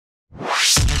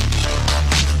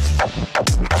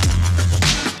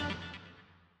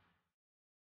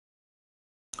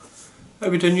How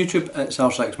we doing YouTube? It's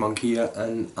R6 Monkey here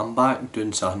and I'm back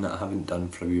doing something that I haven't done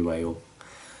for a wee while.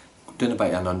 Doing a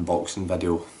bit of an unboxing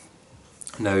video.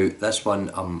 Now this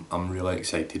one I'm really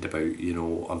excited about. You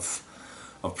know, I've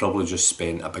probably just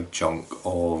spent a big chunk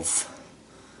of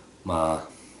my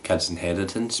kids'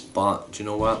 inheritance, but do you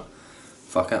know what?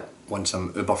 Fuck it. Once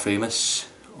I'm uber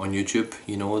famous on YouTube,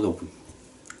 you know, they'll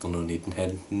no need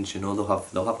inheritance, you know,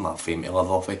 they'll have my fame to live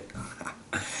off it.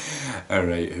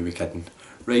 Alright, who we kidding?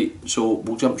 Right, so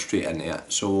we'll jump straight into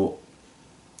it. So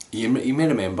you may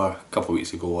remember a couple of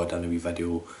weeks ago I done a wee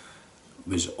video,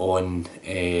 was on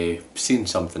saying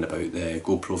something about the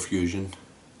GoPro Fusion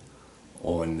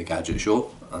on the Gadget Show,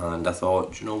 and I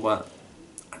thought, you know what,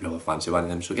 I really fancy one of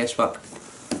them, so guess what?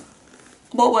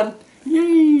 I bought one!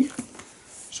 Yay!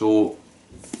 So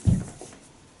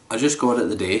I just got it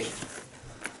today.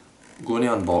 I'm going to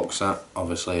unbox it,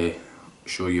 obviously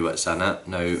show you what's in it.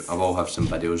 Now I will have some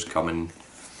videos coming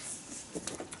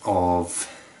of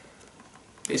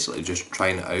basically just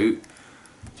trying it out,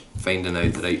 finding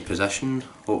out the right position.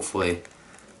 Hopefully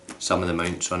some of the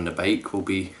mounts on the bike will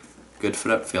be good for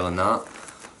it, feeling that.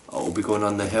 It'll be going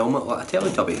on the helmet like a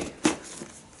Teletubby.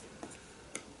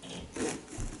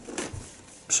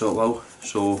 So it will.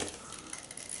 So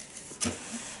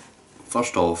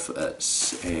first off,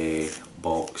 it's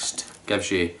boxed, gives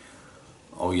you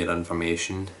all your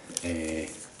information, 18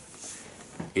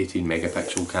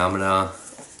 megapixel camera,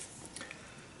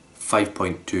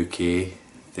 5.2K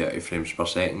 30 frames per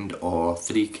second or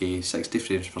 3K 60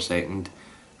 frames per second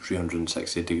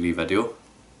 360 degree video.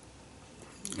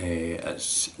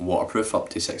 It's waterproof up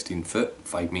to 16 foot,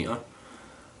 5 metre,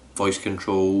 voice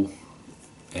control,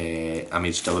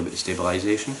 image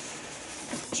stabilisation.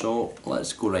 So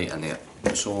let's go right in it.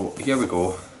 So here we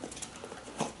go.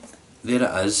 There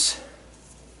it is.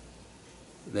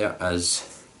 There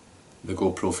is the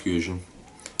GoPro Fusion.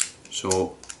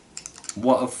 So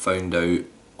what I've found out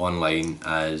online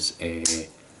is I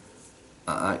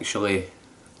actually,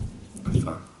 if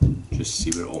I just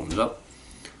see where it opens up.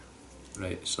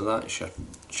 Right, so that's your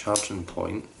charging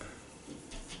point.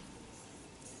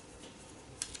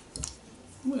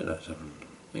 Where is it?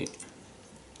 Right.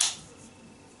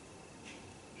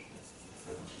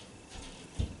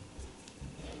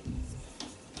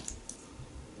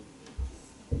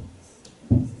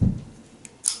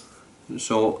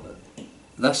 So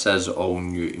this is all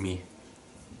new to me.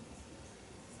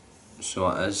 So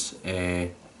it is,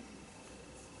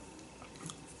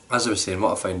 as I was saying,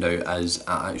 what I found out is it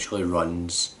actually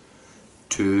runs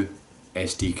 2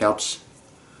 SD cards.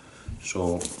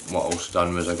 So what I also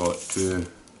done was I got 2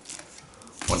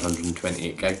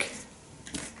 128 gig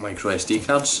micro SD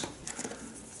cards.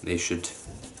 They should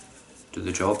do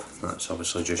the job. That's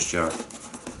obviously just your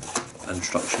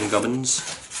instruction gubbins.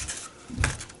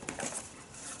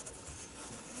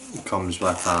 It comes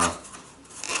with a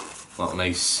little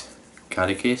nice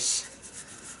carry case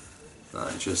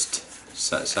that just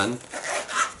sits in,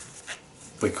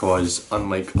 because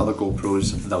unlike other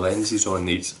GoPros, the lenses on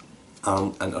these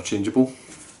aren't interchangeable.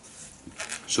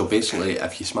 So basically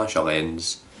if you smash a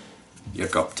lens, you're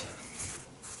gubbed.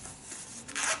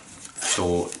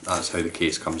 So that's how the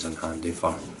case comes in handy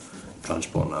for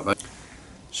transporting it about.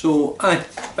 So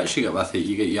bits you get with it,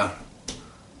 you get your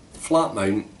flat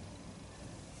mount,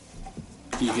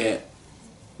 you get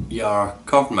your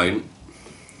curved mount,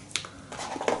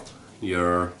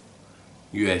 your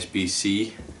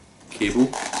USB-C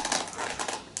cable,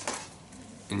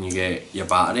 and you get your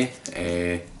battery.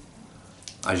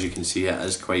 As you can see, it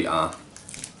is quite a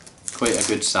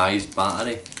good sized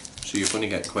battery, so you're going to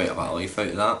get quite a bit of life out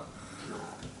of that.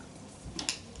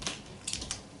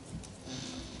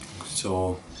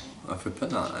 So if we put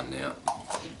that in there,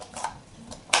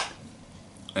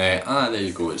 there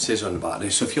you go, it says on the battery.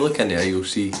 So if you look in there, you'll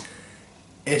see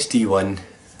SD1,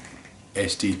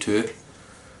 SD2,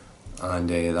 and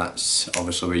that's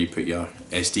obviously where you put your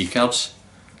SD cards.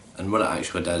 And what it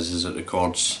actually does is it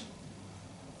records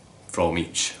from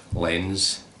each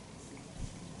lens.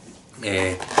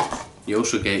 You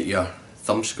also get your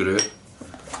thumb screw,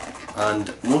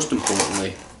 and most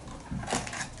importantly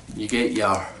you get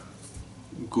your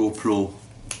GoPro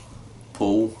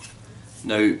pole.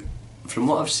 Now from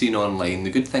what I've seen online, the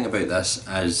good thing about this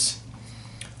is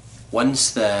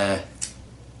if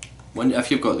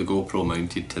you've got the GoPro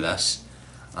mounted to this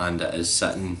and it is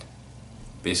sitting,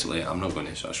 basically, I'm not going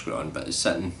to sort of screw it on, but it's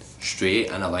sitting straight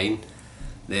in a line,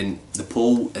 then the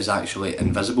pole is actually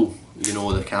invisible. You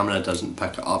know, the camera doesn't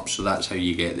pick it up, so that's how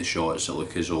you get the shots that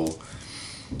look as though,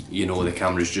 you know, the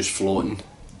camera's just floating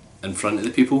in front of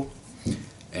the people.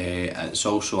 It's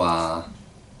also a,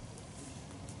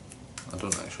 I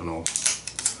don't actually know,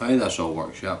 how this all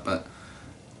works yet, but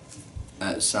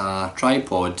it's a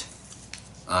tripod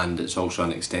and it's also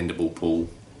an extendable pole.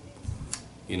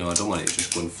 You know, I don't want to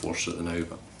just go and force it now,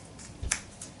 but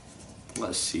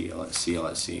let's see what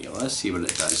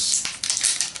it does.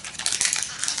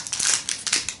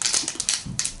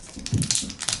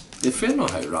 They fair know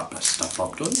how to wrap this stuff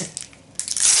up, don't they?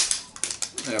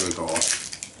 There we go.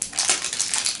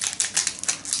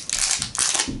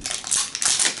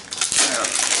 There we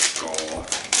go.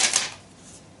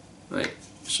 Right,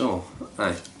 so,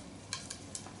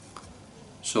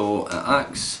 so it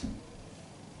acts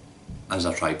as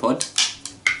a tripod,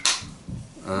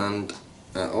 and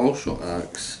it also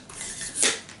acts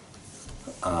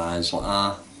as like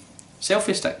a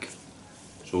selfie stick.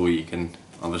 So you can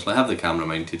obviously have the camera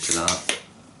mounted to that,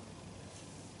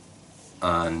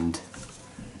 and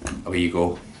away you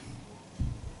go.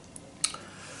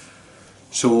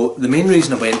 So the main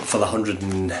reason I went for the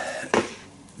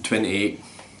 128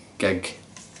 gig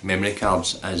memory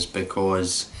cards is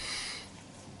because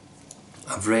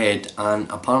I've read, and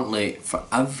apparently for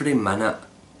every minute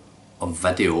of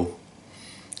video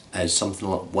is something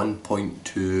like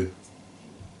 1.2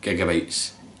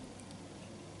 gigabytes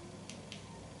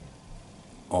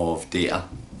of data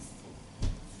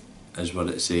is what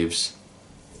it saves.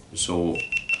 So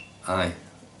there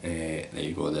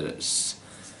you go, that it's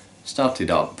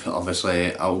started up.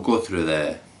 Obviously I'll go through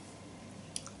the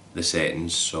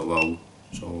settings, so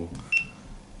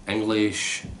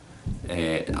English,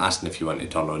 asking if you want to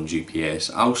turn on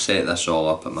GPS. I'll set this all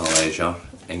up at my leisure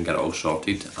and get it all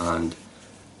sorted, and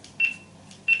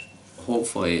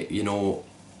hopefully, you know,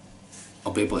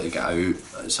 I'll be able to get out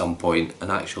at some point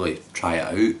and actually try it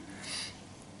out.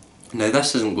 Now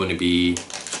this isn't going to be,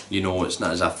 you know, it's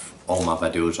not as if all my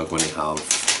videos are going to have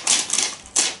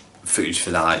footage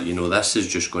for that, you know, this is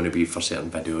just going to be for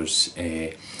certain videos.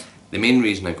 The main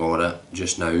reason I got it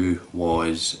just now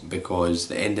was because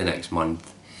the end of next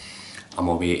month I'm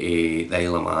away to the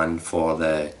Isle of Man for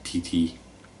the TT,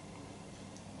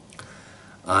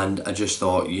 and I just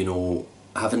thought, you know,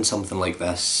 having something like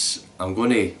this, I'm going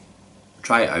to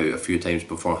try it out a few times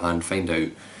beforehand, find out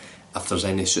if there's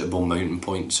any suitable mounting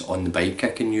points on the bike I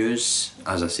can use.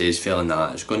 As I say, is failing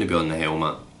that, it's going to be on the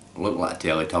helmet, look like a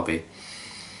Teletubby,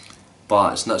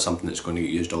 but it's not something that's going to get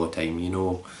used all the time, you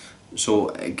know. So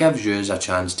it gives you a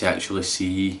chance to actually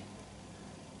see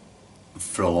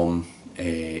from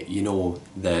you know,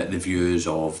 the views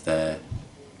of the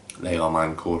Isle of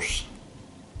Man course,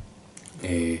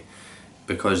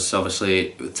 because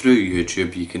obviously through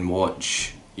YouTube you can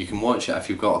watch it if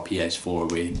you've got a PS4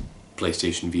 with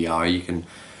PlayStation VR. You can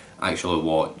actually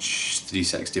watch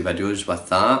 360 videos with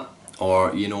that,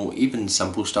 or you know, even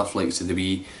simple stuff like the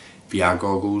wee VR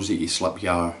goggles that you slip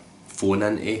your phone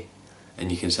into and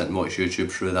you can sit and watch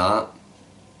YouTube through that.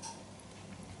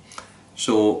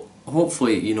 So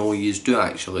hopefully, you know, you do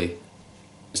actually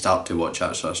start to watch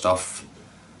that sort of stuff,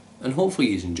 and hopefully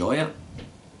you enjoy it.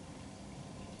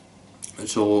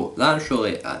 So that's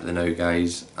really it the now,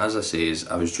 guys. As I says,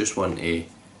 I was just wanting to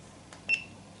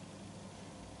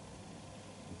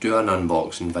do an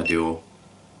unboxing video.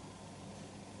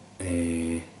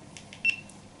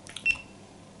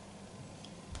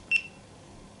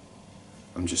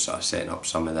 I'm just sort of setting up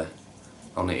some of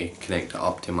I'll need to connect it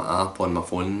up to my app on my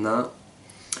phone and that.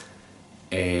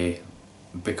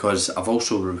 Because I've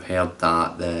also heard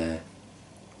that the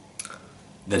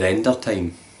render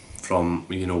time from,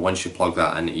 you know, once you plug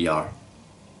that into your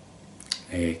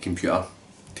computer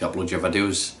to upload your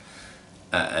videos,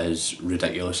 it is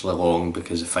ridiculously long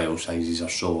because the file sizes are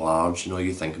so large. You know,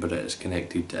 you think about it, it's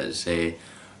connected, it's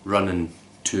running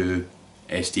 2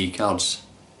 SD cards,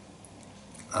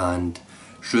 and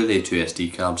through the 2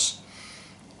 SD cards,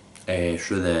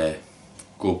 through the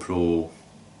Gopro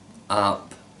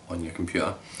app on your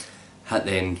computer, it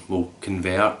then will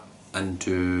convert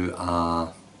into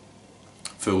a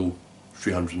full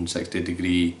 360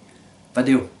 degree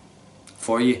video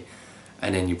for you,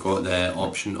 and then you've got the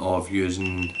option of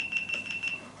using,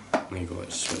 there you go,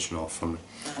 it's switching off for me,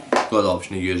 you've got the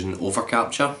option of using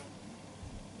overcapture,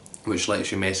 which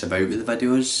lets you mess about with the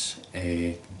videos.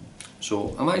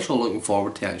 So I'm actually looking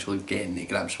forward to actually getting to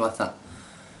grips with it.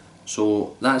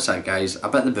 So that's it, guys. I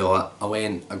bit the bullet. I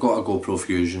got a GoPro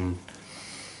Fusion.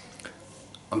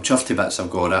 I'm chuffed to bits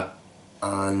I've got it,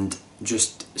 and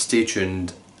just stay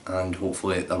tuned, and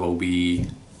hopefully there will be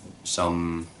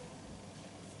some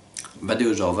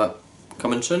videos of it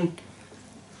coming soon,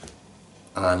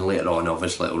 and later on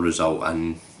obviously it'll result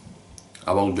in,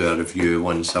 I will do a review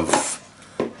once I've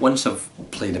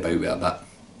played about with it a bit.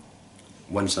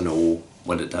 Once I know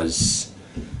what it does,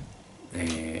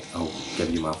 I'll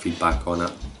give you my feedback on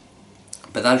it.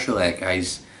 But that's really it,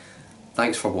 guys.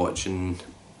 Thanks for watching.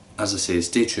 As I say,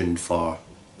 stay tuned for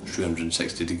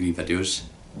 360-degree videos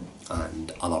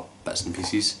and other bits and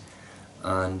pieces.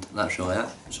 And that's really it.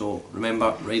 So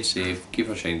remember, ride safe, keep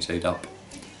your shine side up.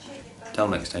 Till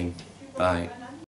next time, bye.